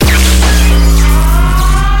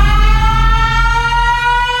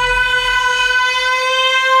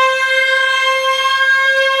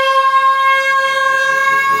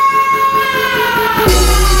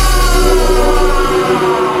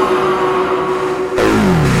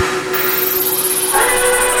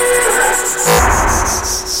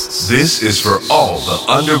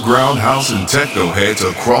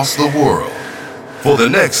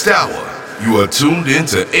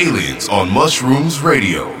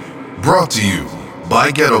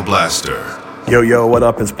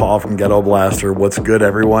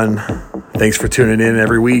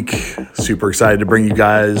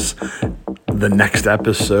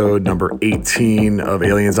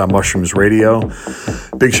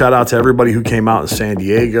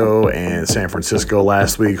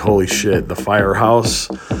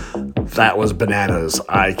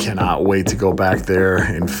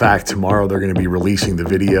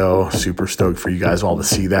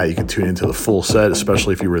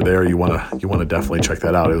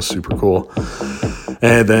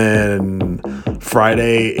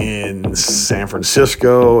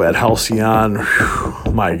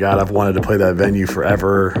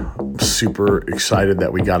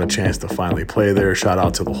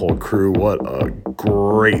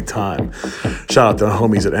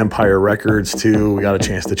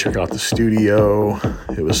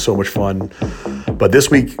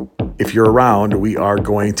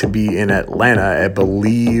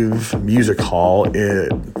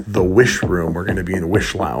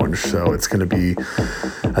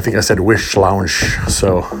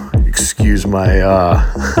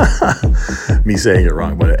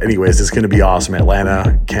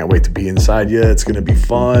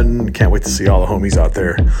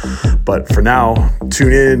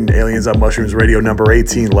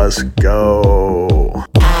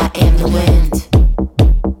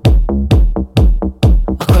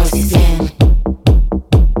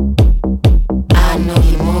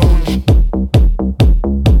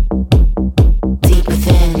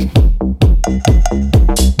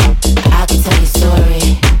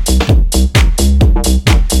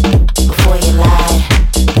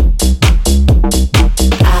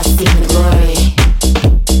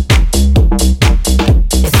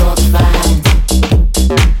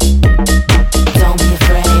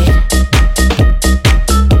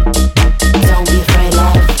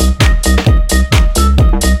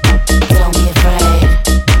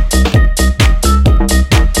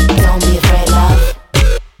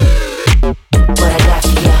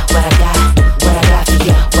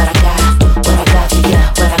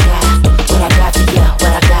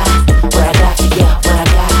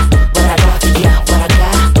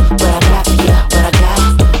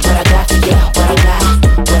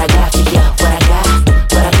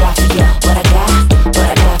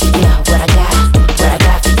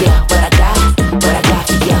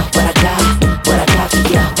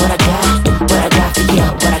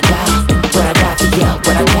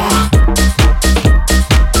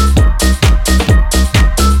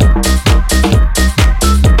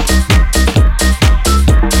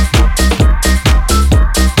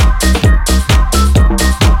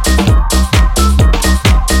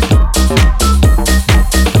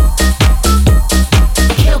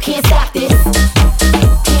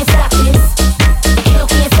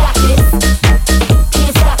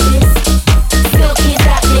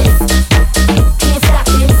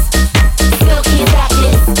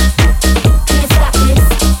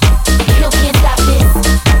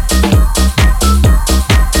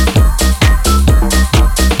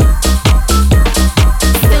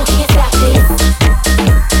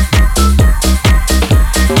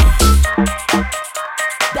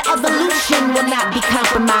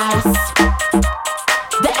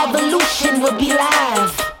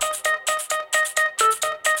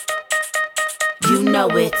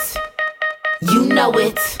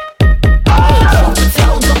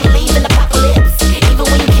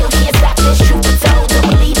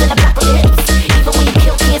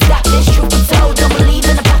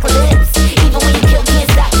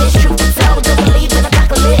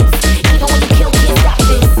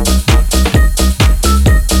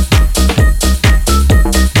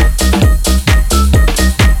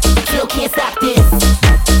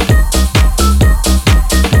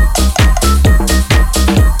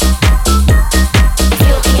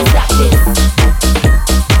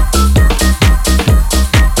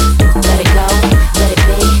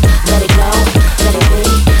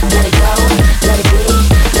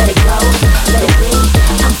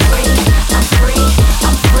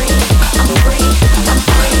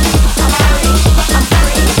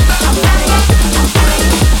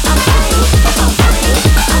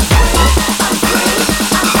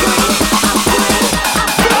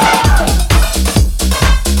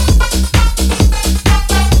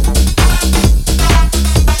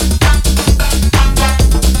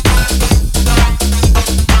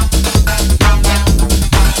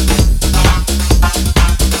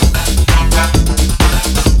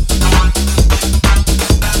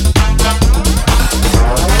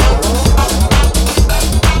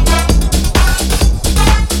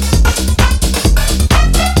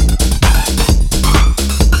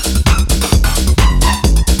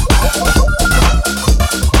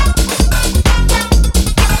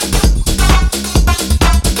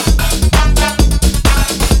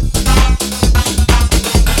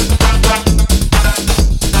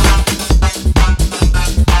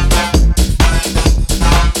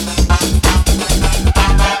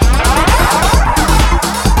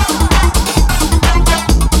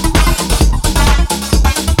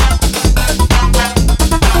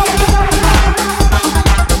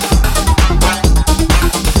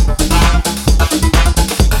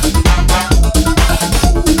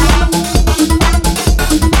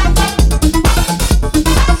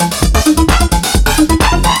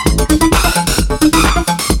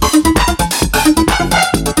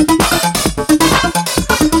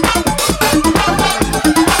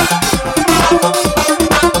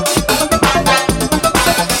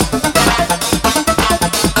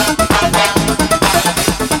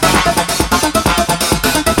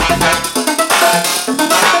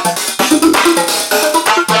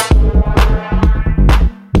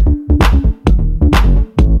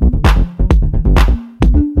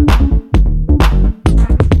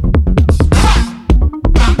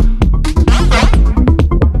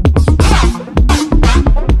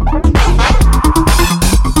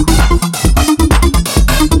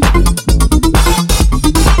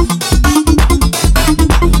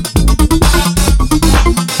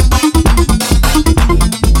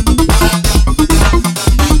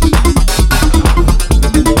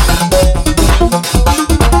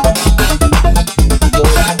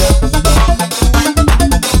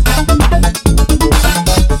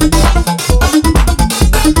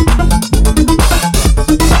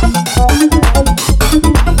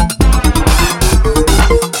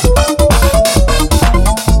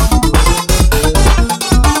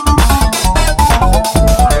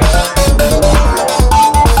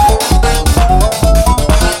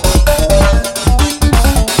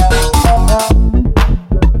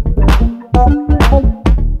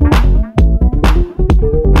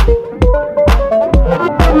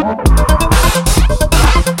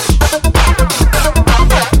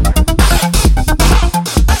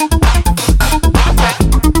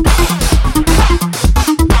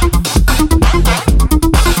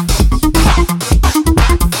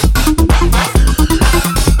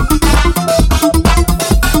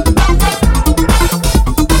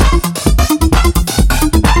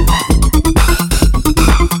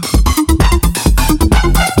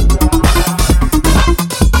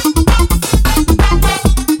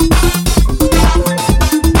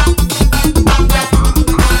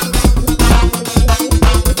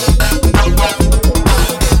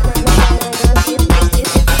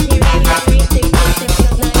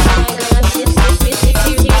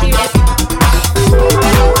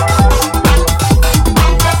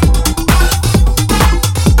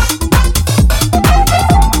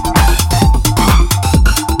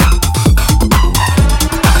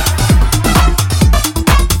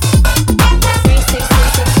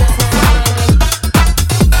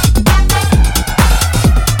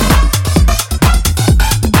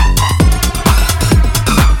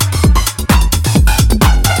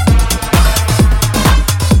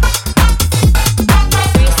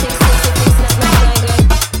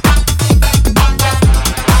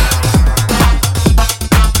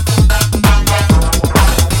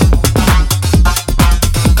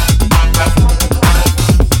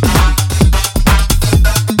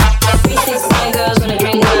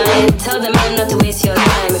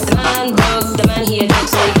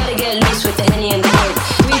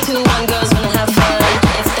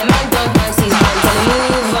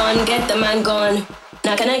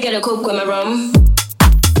get a coke with my rum.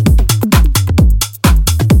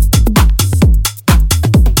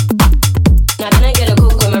 Now can I get a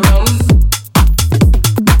coke with my rum?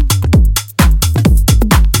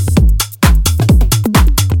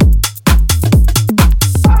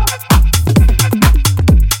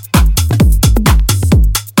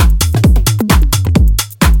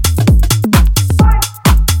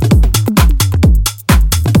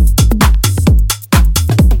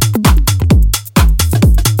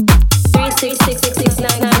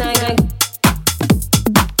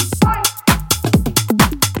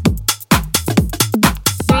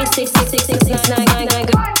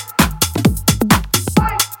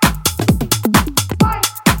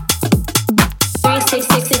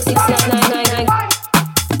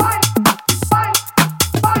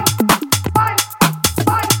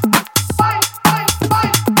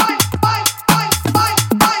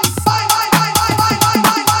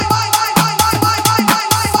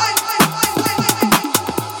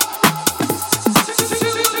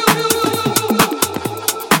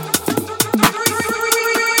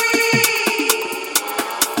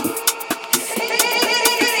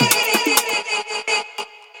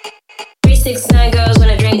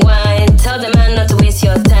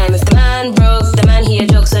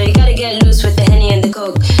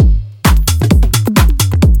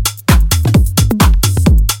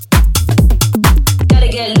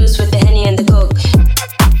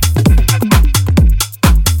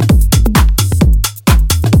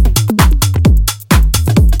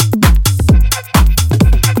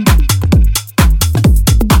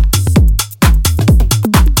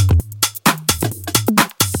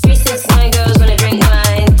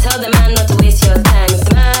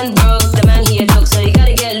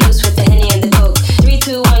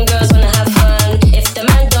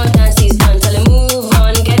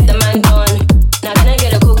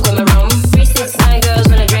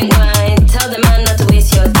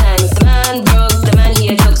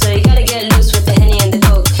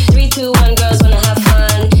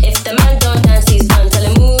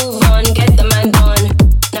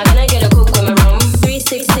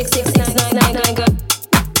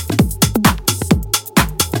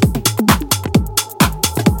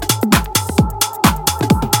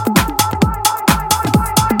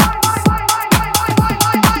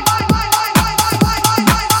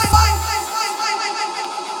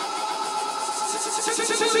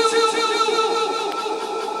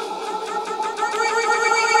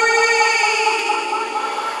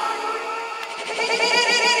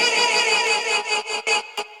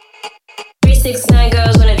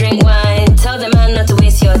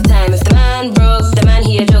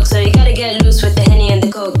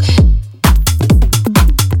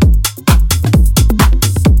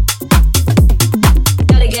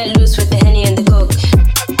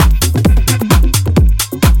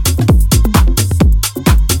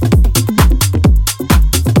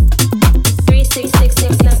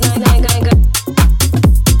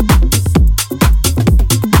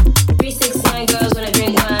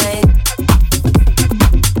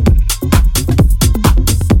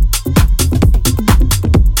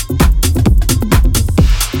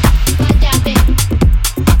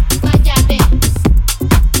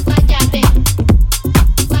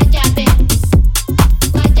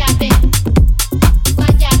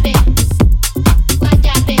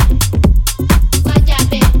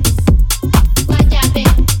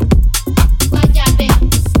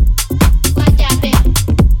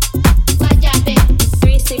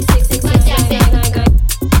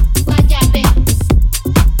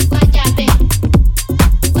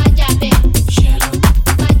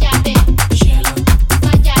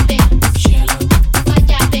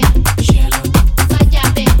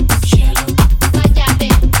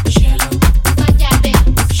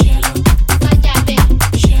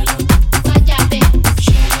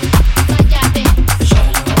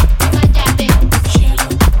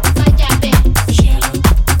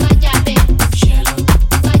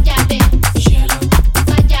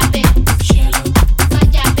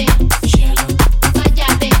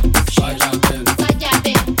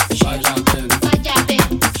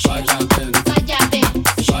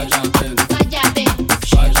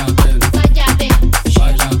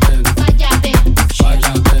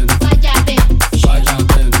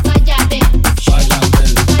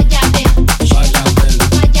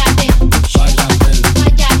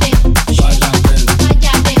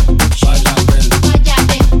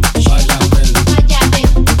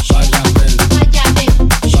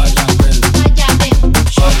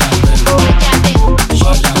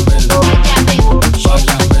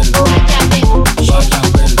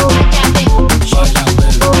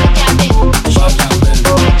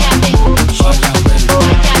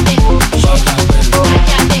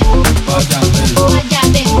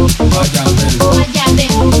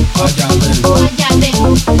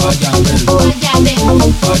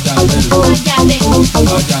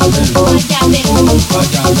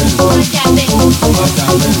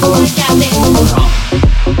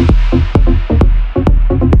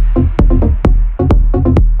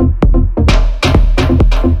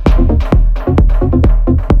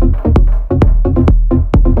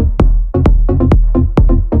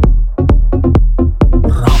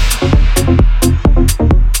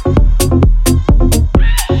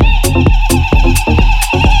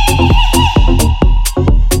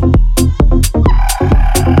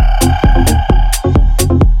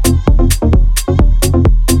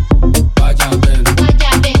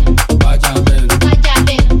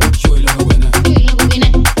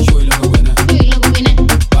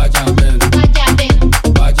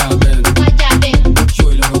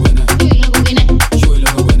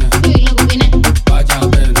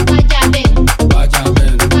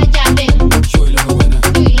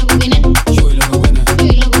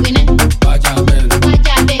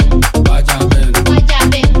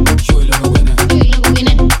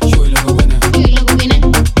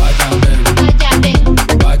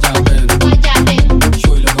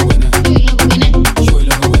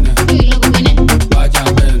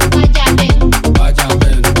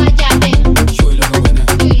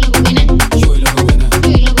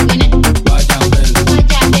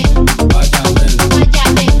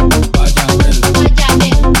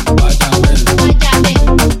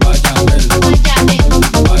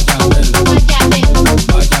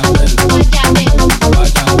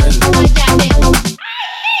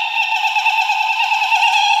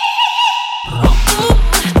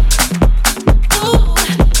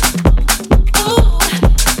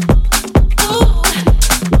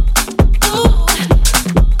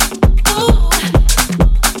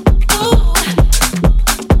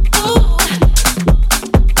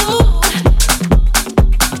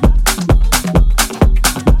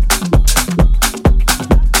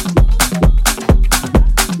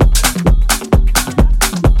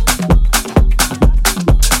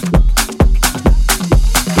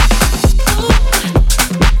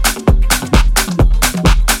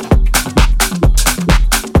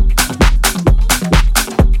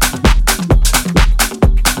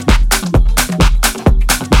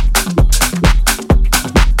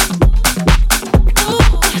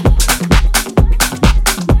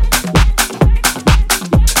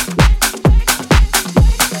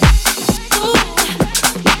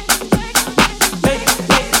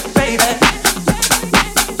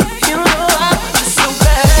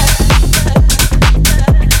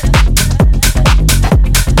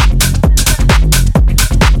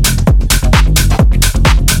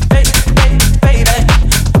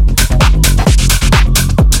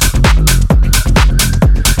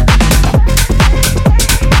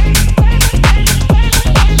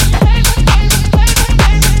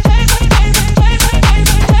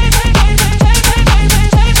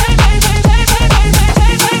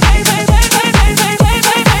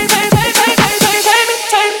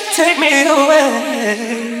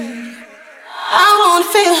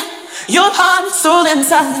 your heart and soul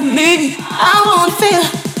inside of me. I wanna feel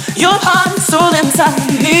your heart and soul inside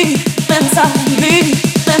of me, inside of me,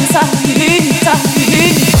 inside of me, inside of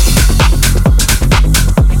me.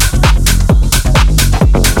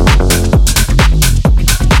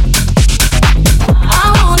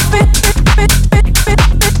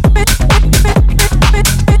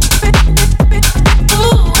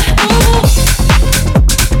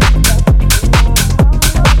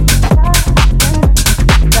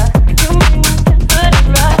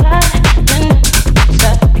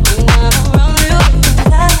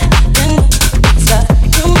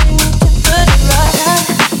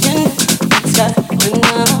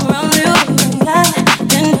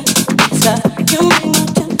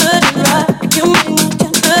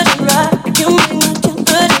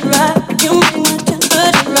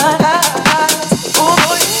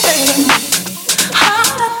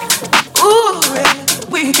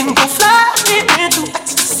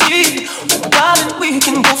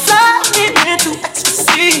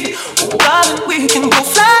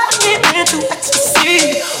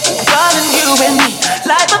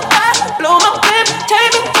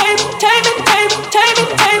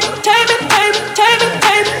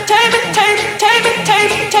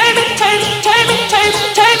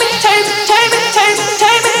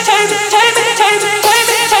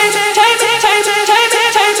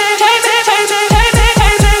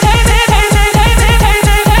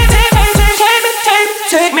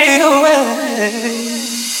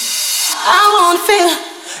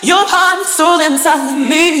 Inside of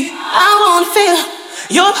me, I wanna feel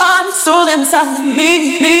your heart and soul inside of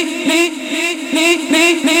me, me, me, me, me,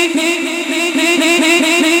 me, me, me, me, me, me,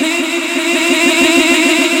 me, me.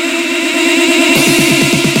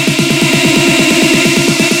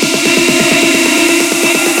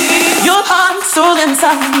 Your heart and soul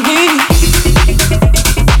inside of me.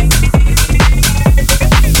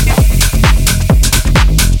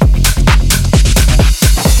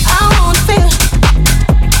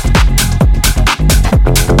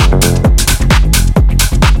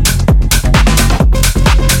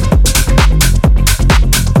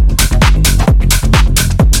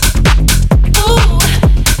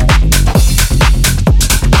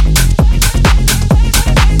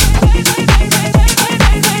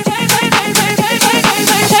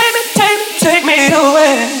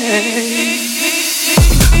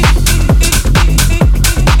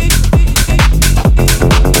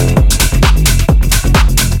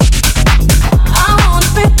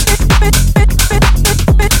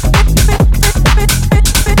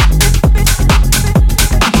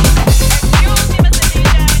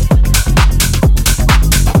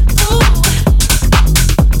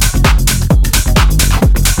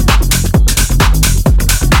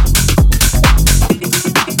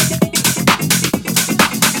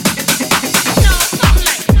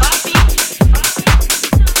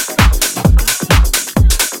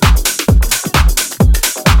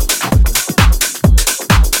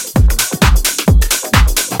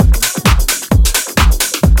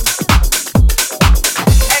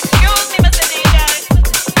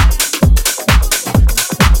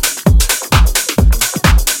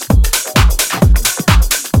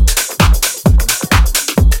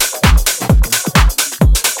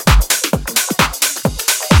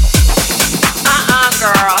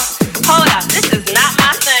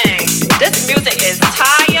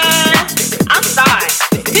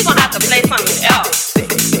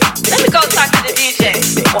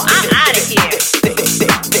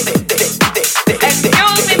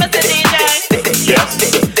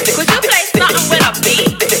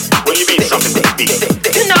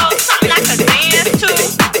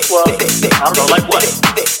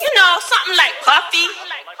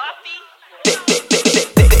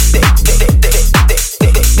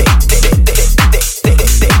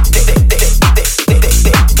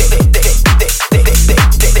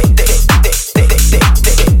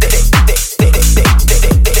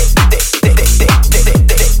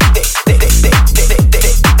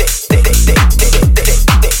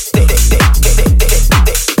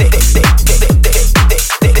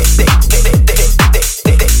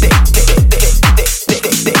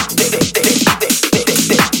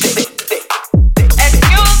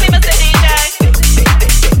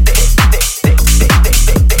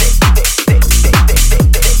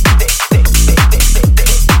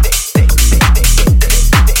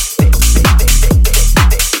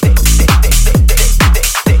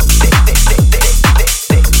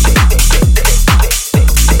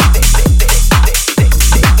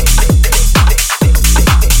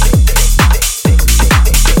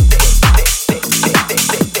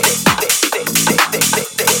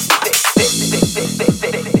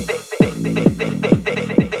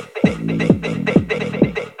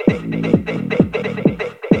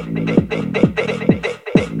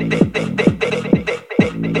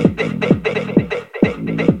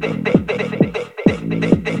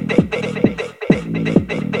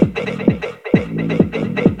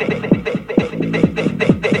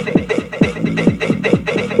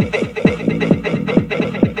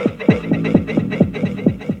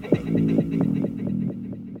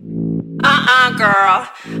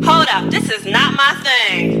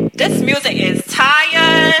 This music is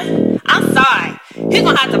tired. I'm sorry. He's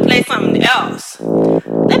gonna have to play something else.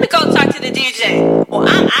 Let me go talk to the DJ, or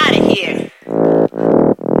I'm out of here.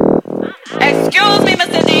 Excuse me,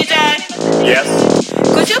 Mr. DJ. Yes?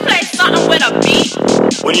 Could you play something with a beat?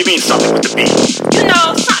 What do you mean, something with the beat? You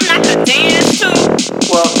know, something I could dance to.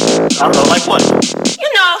 Well, I don't know, like what? You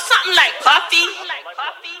know, something like Puffy.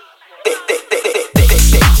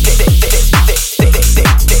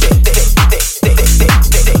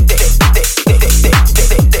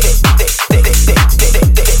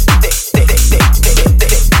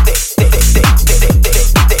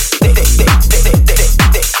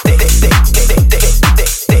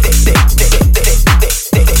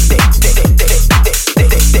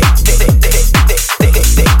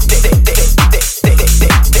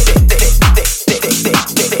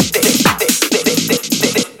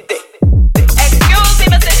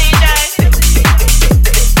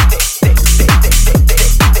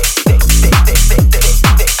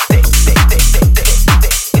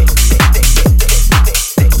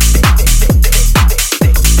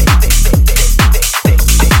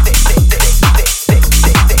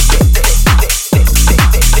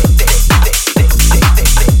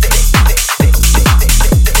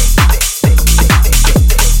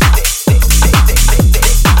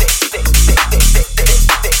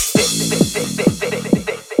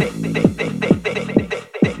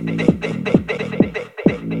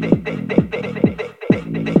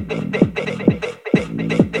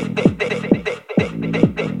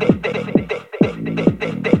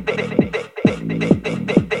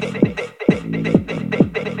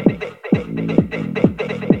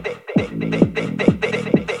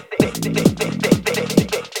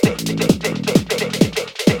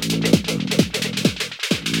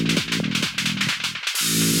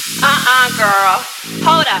 Girl,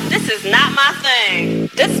 hold up, this is not my thing.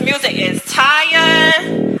 This music is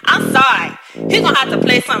tired. I'm sorry, he's gonna have to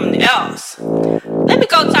play something else. Let me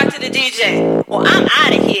go talk to the DJ, or I'm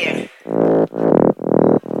out of here.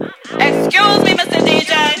 Excuse me, Mr.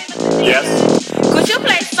 DJ. Yes? Could you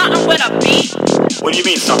play something with a beat? What do you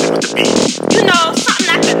mean, something with the beat? You know, something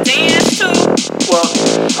I could dance to. Well,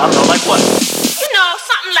 I don't know, like what? You know,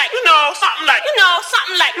 something like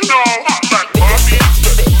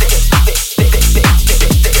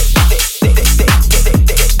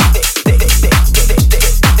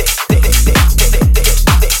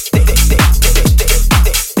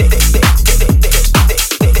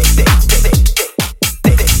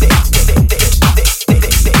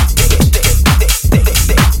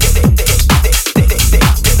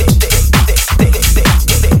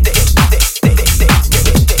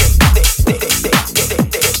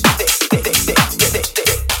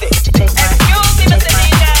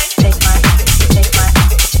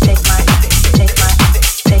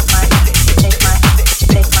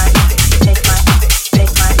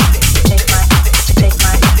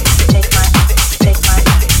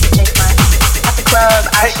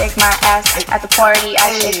At the party,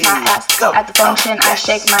 I shake my ass. At the function, I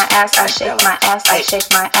shake my ass. I shake my ass. I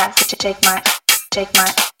shake my ass. Shake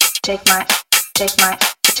my.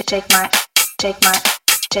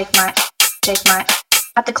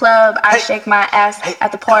 At the club, I shake my ass.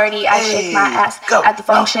 At the party, I shake my ass. At the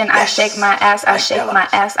function, I shake my ass. I shake my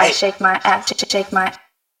ass. I shake my ass.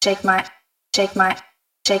 Shake my.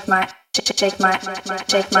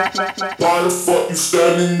 Why the fuck you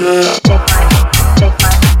standing there?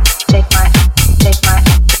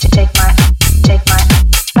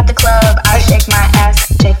 At the club, I shake my ass.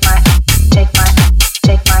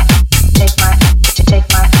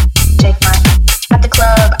 At the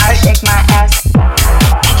club, I shake my ass.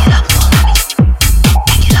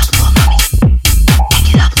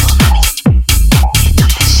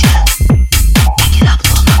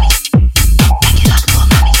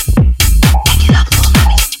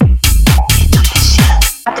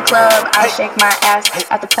 At the club, I shake my ass.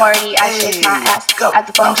 At the party, I shake my ass. At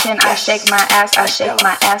the function, I shake my ass. I shake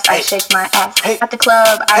my ass. I shake my ass. At the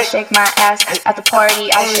club, I shake my ass. At the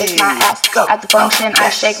party, I shake my ass. At the function, I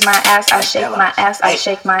shake my ass. I shake my ass. I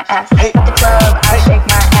shake my ass. At the club, I shake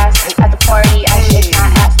my ass. At the party, I shake my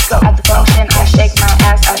ass. At the function, I shake my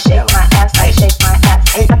ass. I shake my ass. I shake my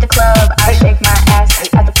ass. At the club, I shake my ass.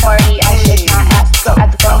 At the party, I shake my ass.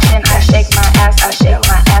 At the function, I shake my ass. I shake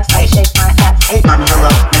my ass. I shake my ass. Mommy, hello,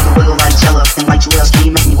 make a wiggle like Jello. And like Joel's, can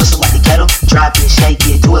you make me whistle like a kettle? Drop it, shake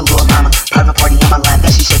it, do it, little mama. Private party in my lap,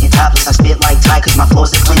 that she shaking topless. I spit like Ty, cause my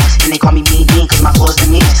floor's the cleanest. And they call me Mean Bean, cause my floor's the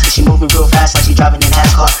meanest. And she moving real fast like she driving an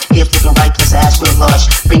NASCAR. Hip flipping right, plus the ass real large.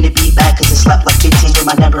 Bring the beat back, cause it slapped like 15. Put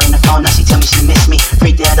my number in the phone, now she tell me she miss me.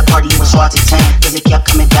 Freaked out at the party, it was hard to tame. Cause it kept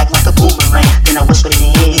coming back like a boomerang. Then I whispered in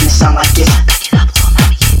her ear, and it sound like this. Back it up, little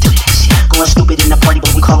mommy, yeah, do it.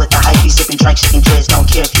 sipping drink, shaking dreads, don't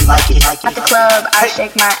care if you like it. At the club, I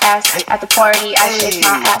shake my ass. At the party, I shake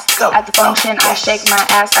my ass. At the function, I shake my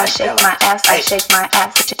ass. I shake my ass. I shake my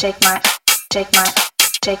ass. Shake my, shake my,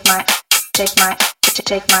 shake my, shake my,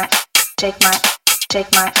 shake my, shake my,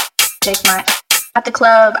 shake my, shake my. At the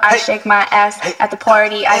club, I shake my ass. At the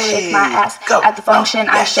party, I shake my ass. At the function,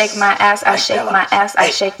 I shake my ass. I shake my ass. I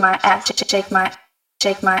shake my ass. Shake my,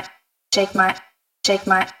 shake my, shake my, shake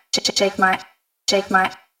my, shake my, shake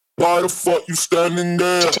my. Why the fuck you standing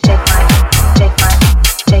there? Shake my, shake my,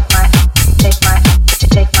 shake my, shake my,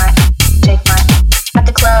 shake my, shake my. At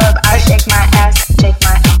the club, I shake my ass. Shake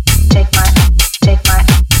my, shake my, shake my,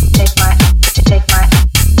 shake my, shake my,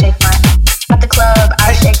 shake my. At the club,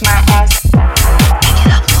 I shake my ass.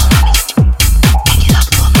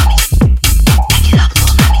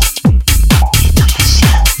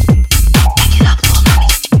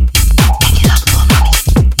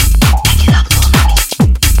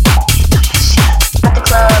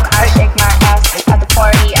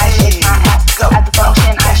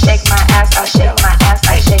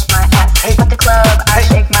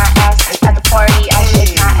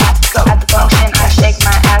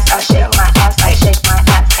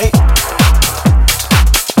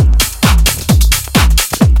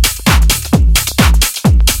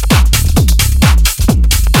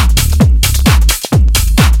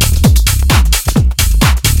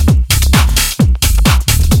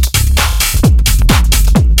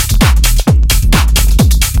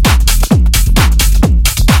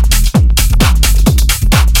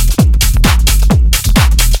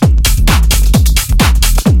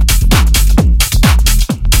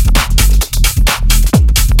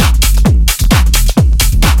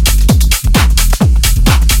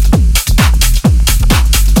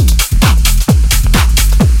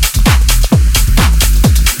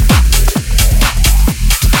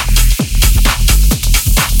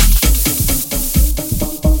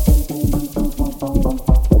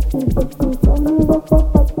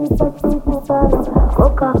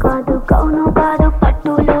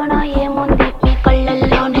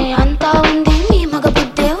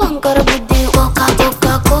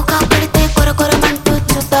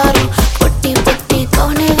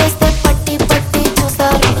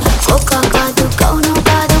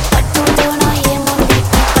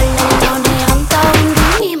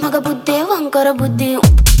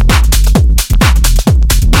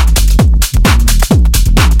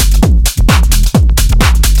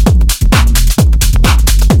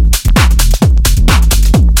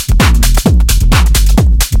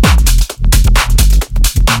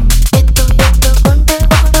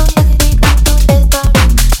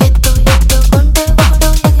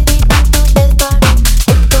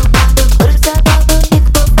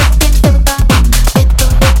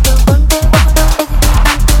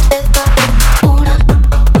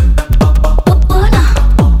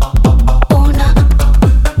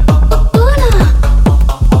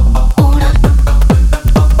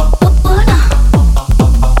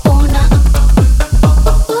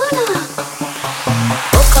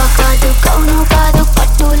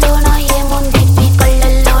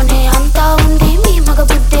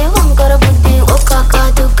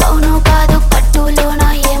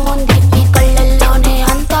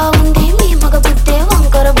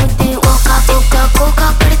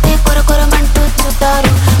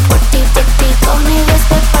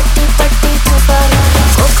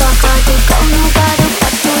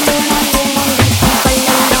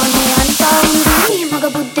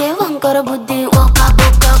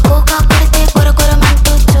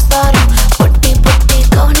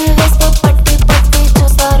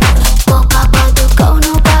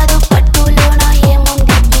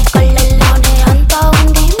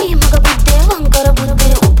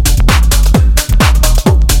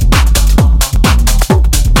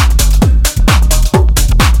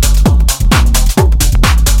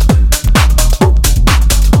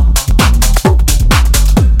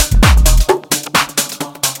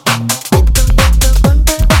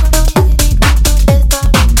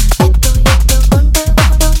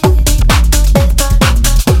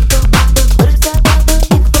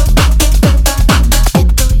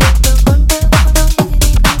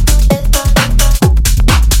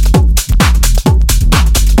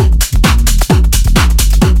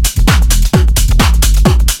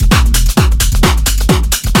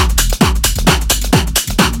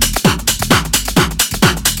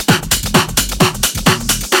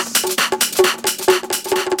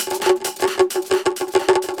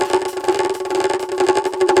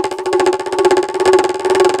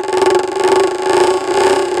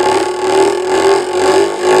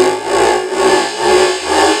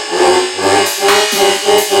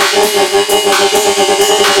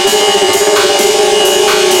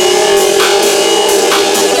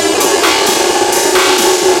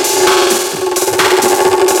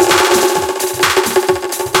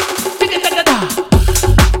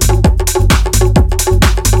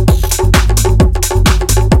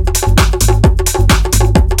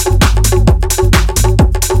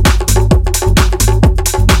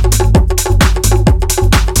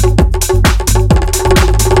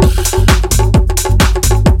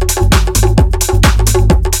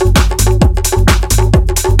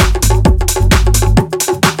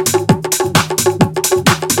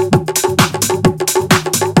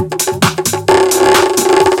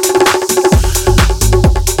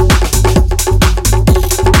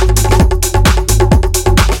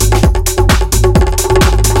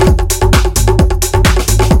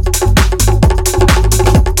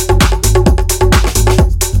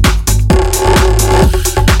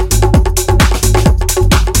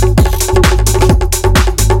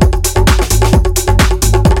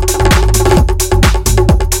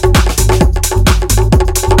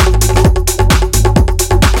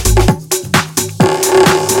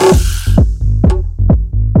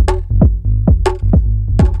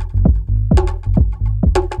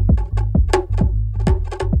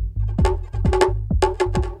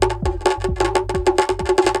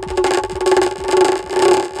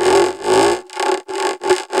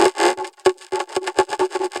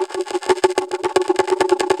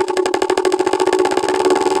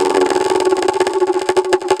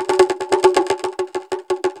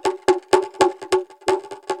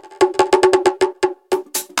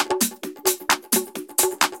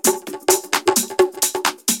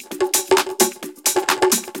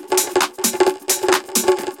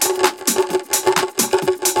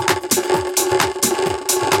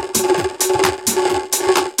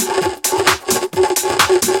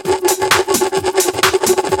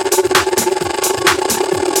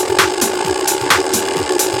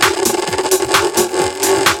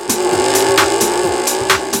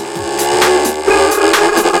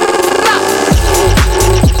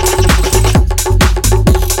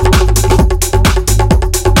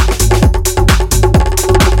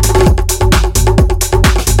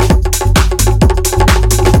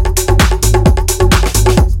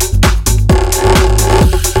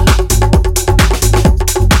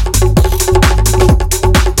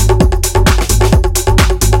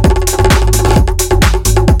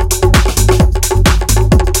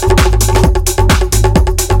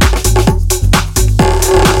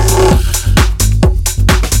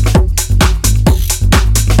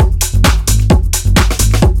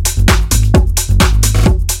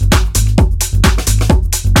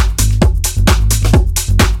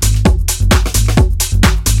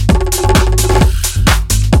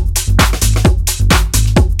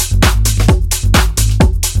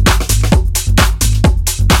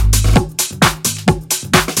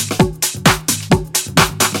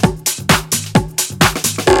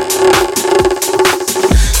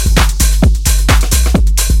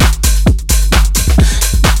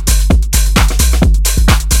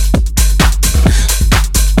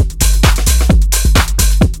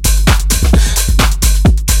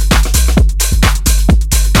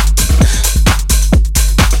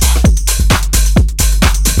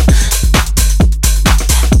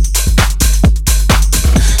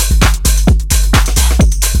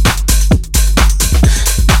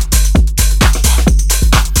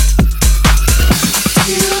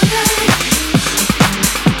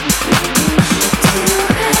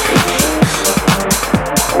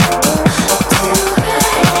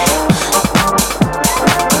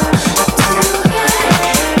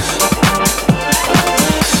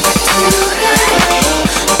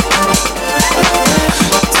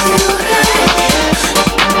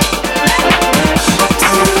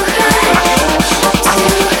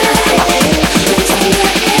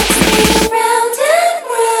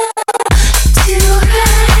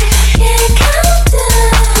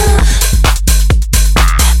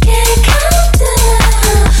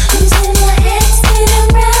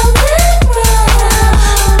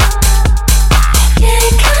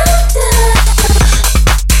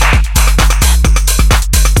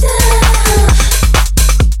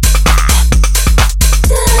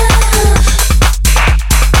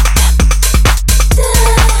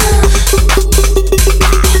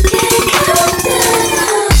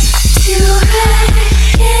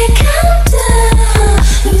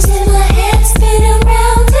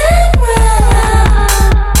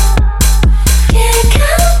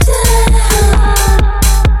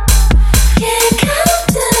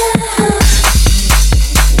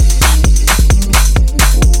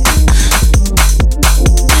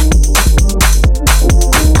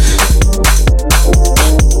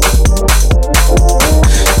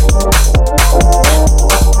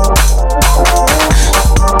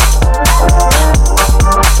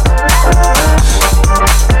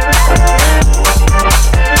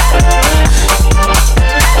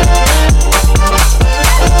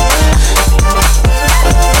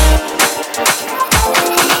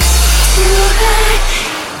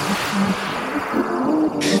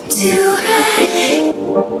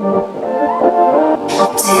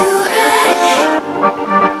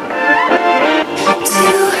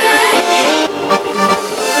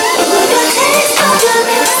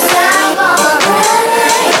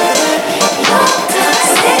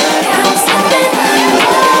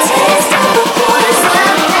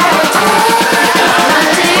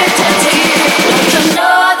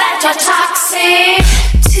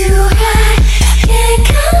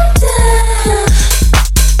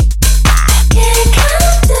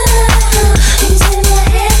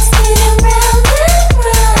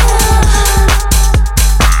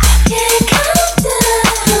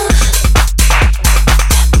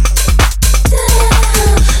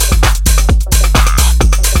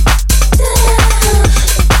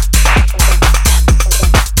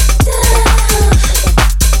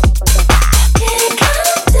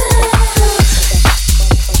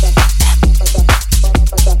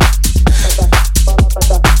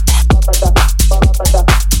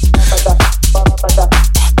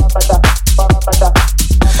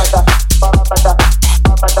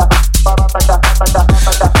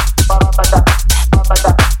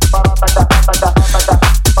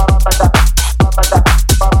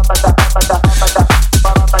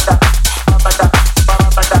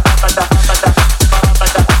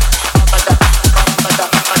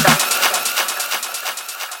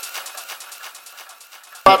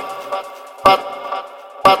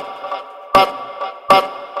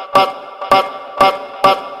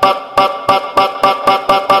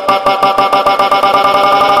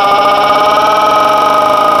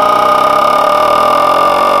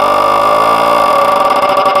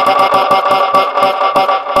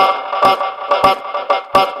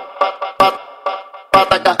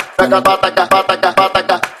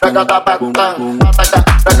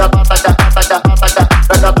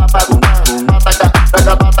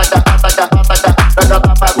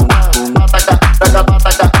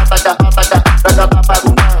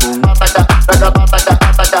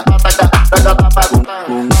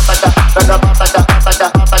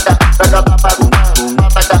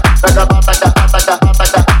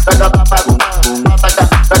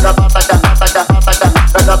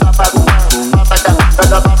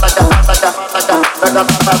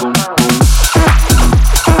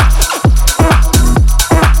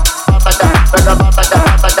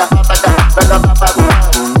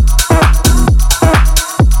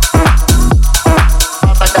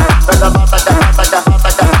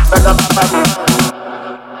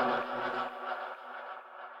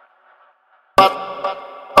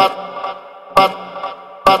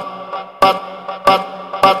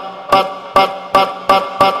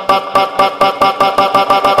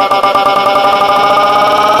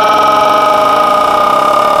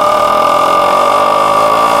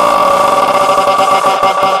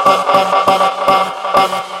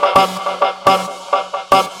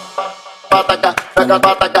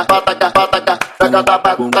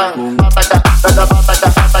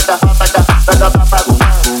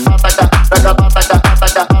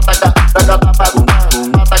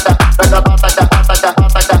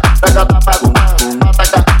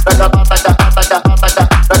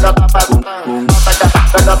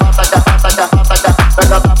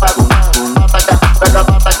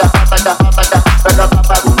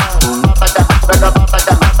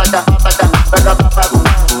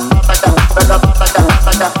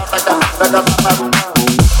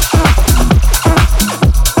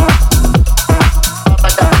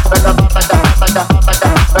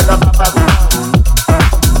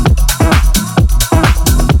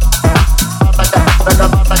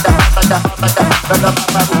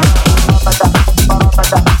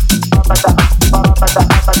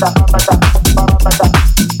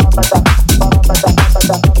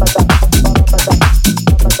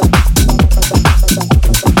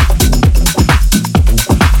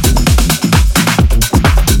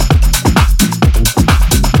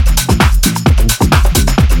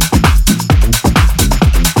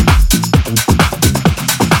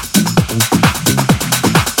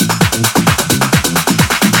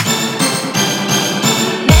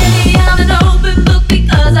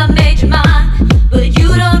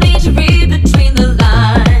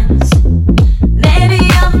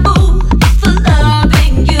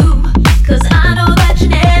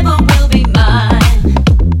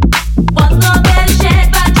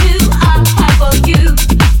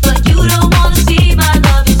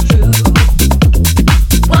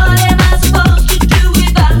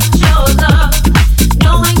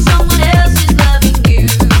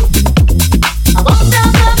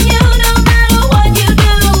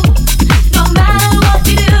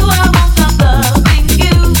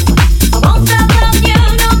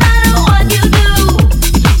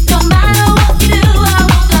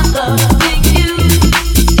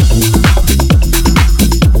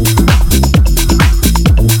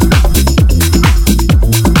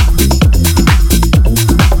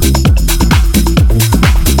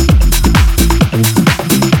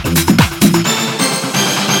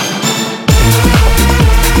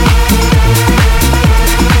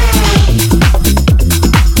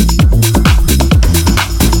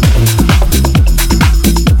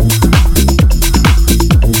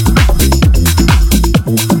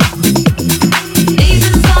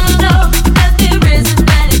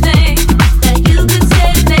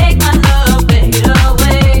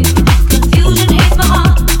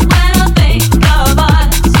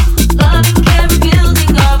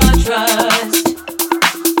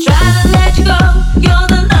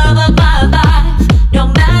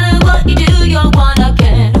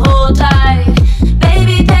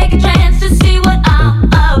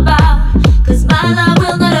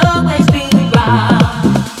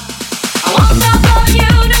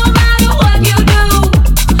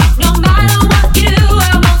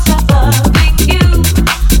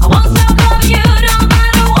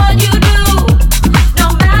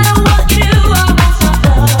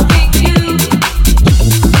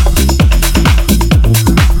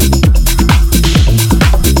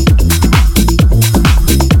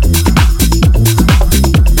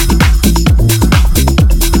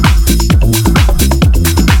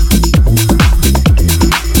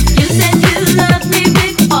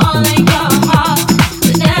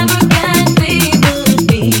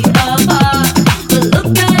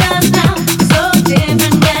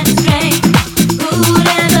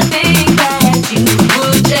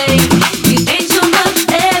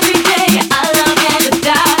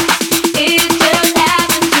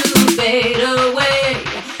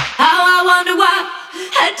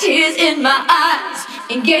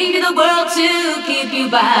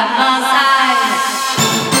 by my side.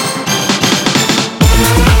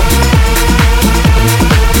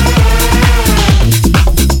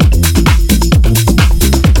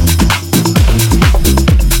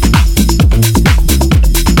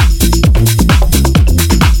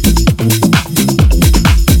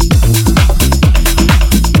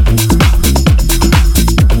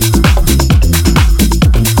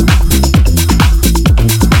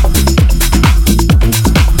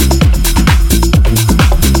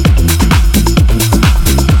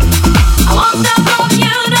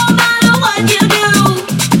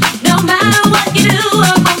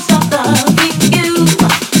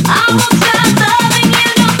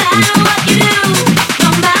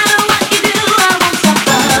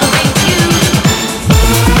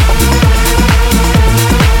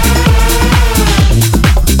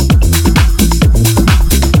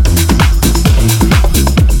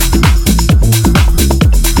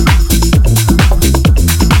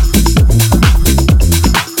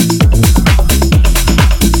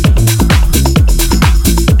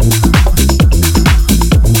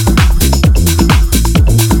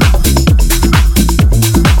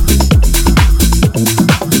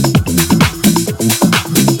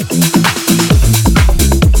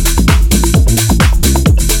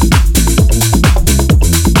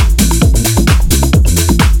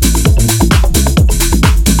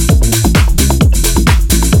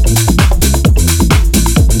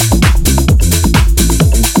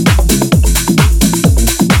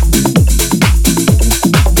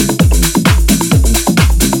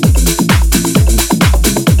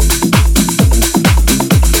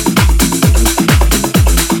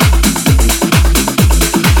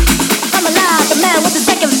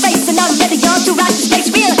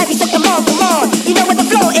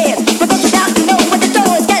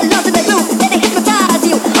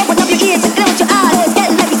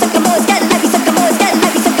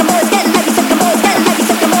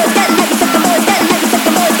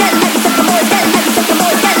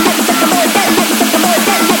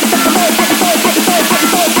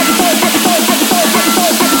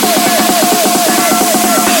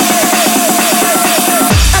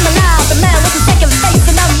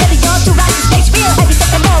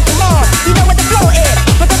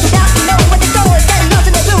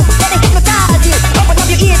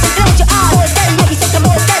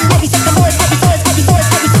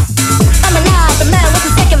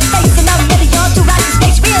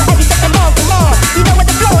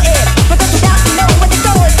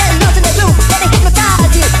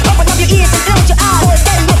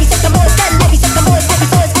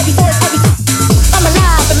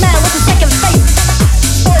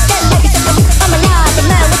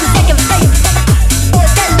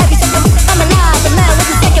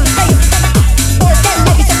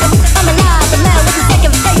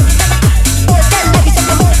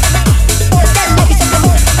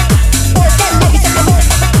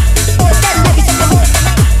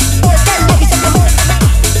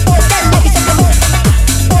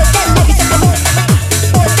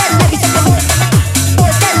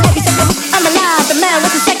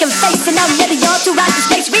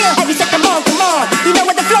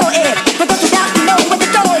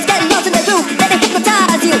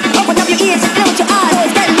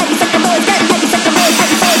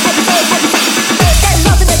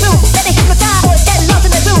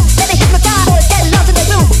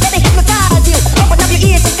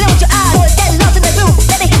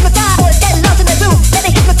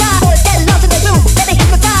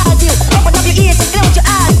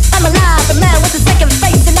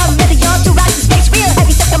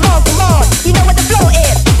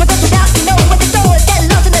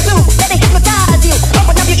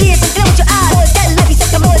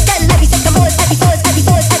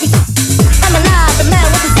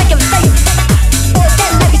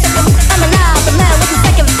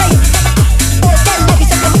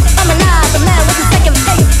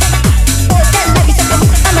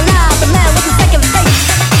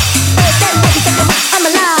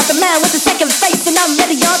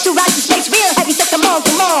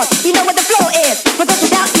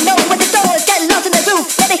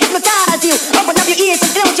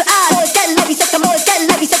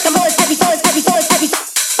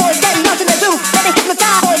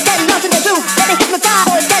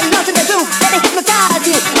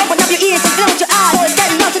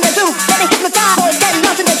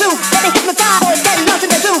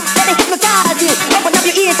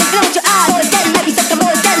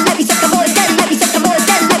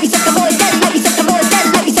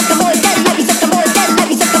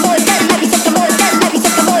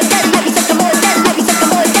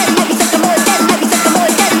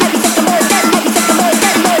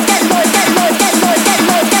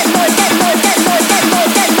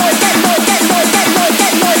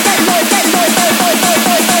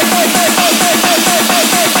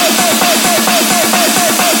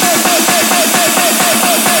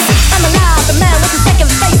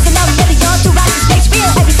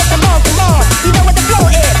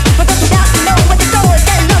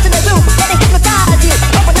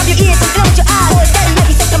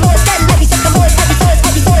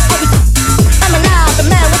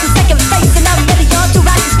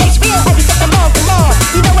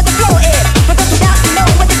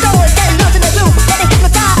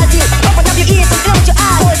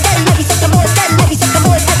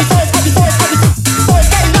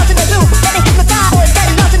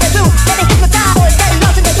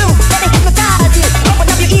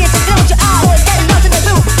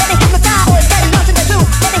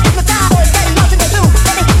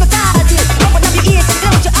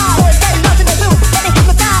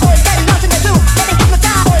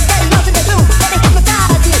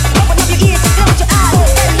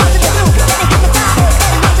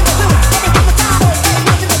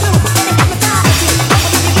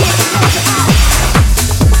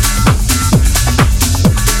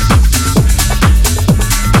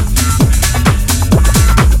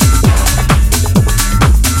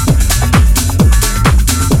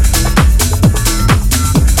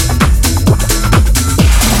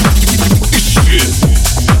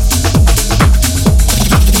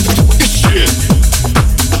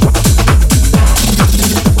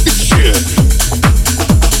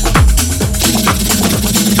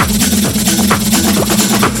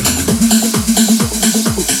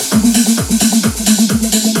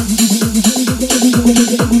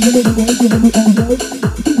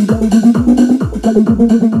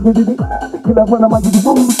 Kill up when I might get the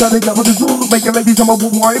food, so they got with the zoo. Make a lady some of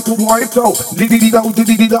wife, so.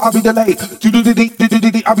 I'll be delayed.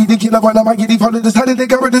 I'll be the killer when I might get the fun of the side of the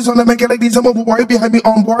governors on the make a lady some of wife behind me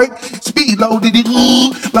on board. Speed low, like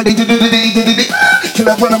they kill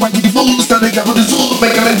up when I might get the food, so they got with the zoo.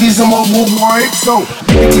 Make a lady some of wife, so.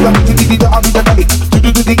 I'll be delayed.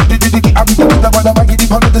 I'll be the killer when I might get the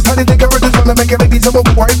fun of the side of the governors on the make a lady some of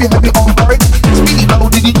wife behind me on board. Speed low,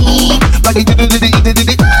 like they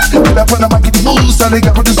kill up when I might get the food, so they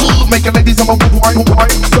got with the zoo. Make a lady some of wife,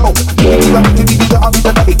 so. I'll be delayed. I'll be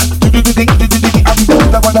the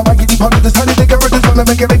when I might get the fun of the side of the governors on the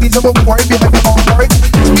make a lady some of wife behind me on board.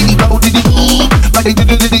 Speed low, like they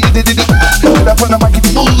kill up when I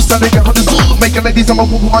might get the food, so they got with the zoo. Make a lady some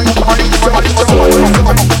of wife, kill up when I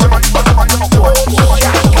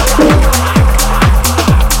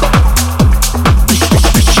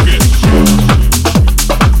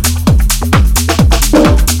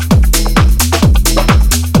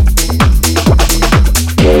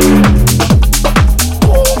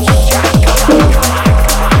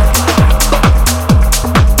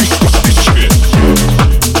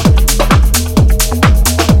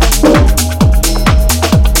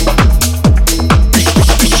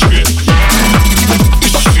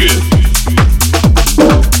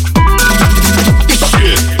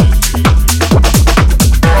get the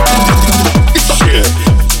food, so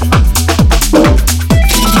they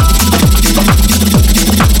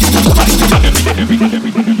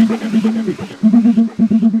got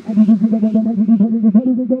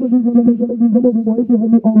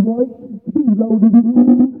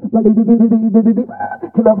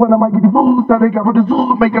with the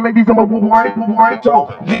zoo. Make a lady some of white, so.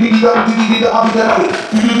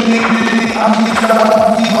 I'll be the killer when I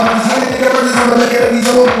make a lady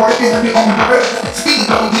some of white behind me on board. Speed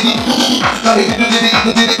low, kill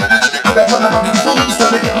up when I might get the food,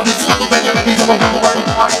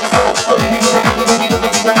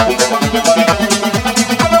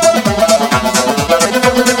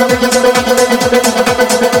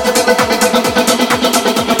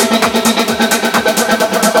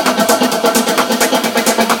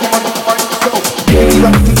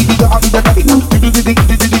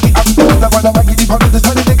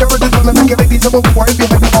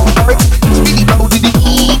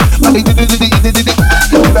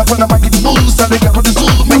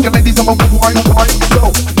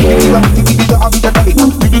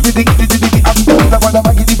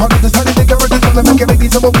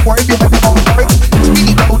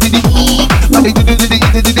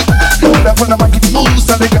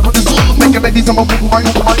 so they got with the zoo. Make a lady some of white,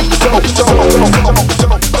 so.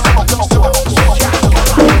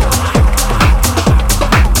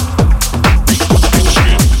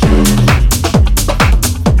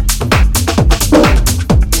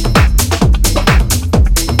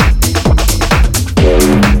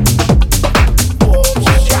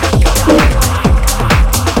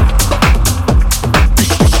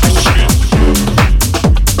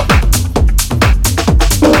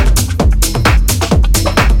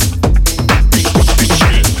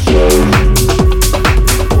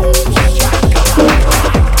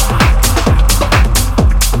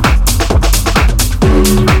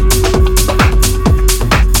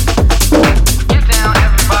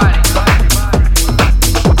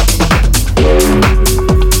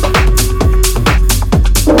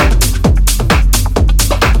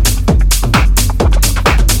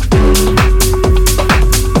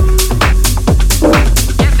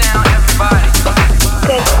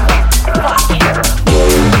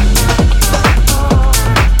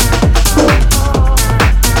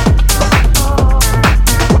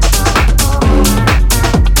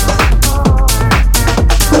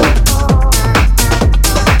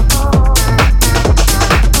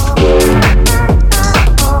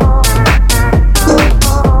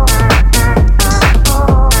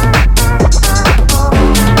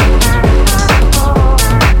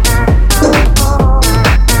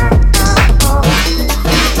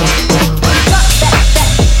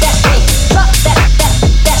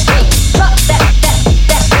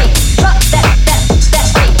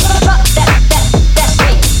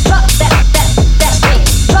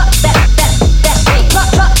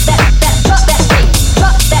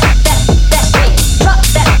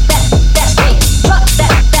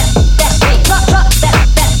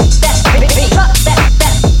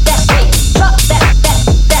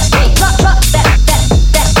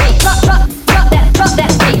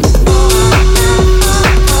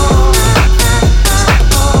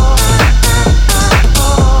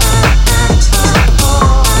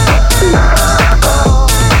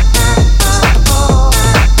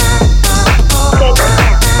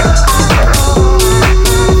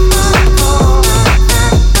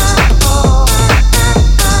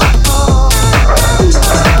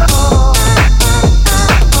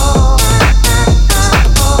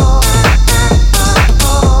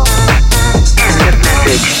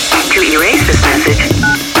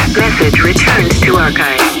 Message returned to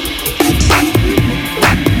archive.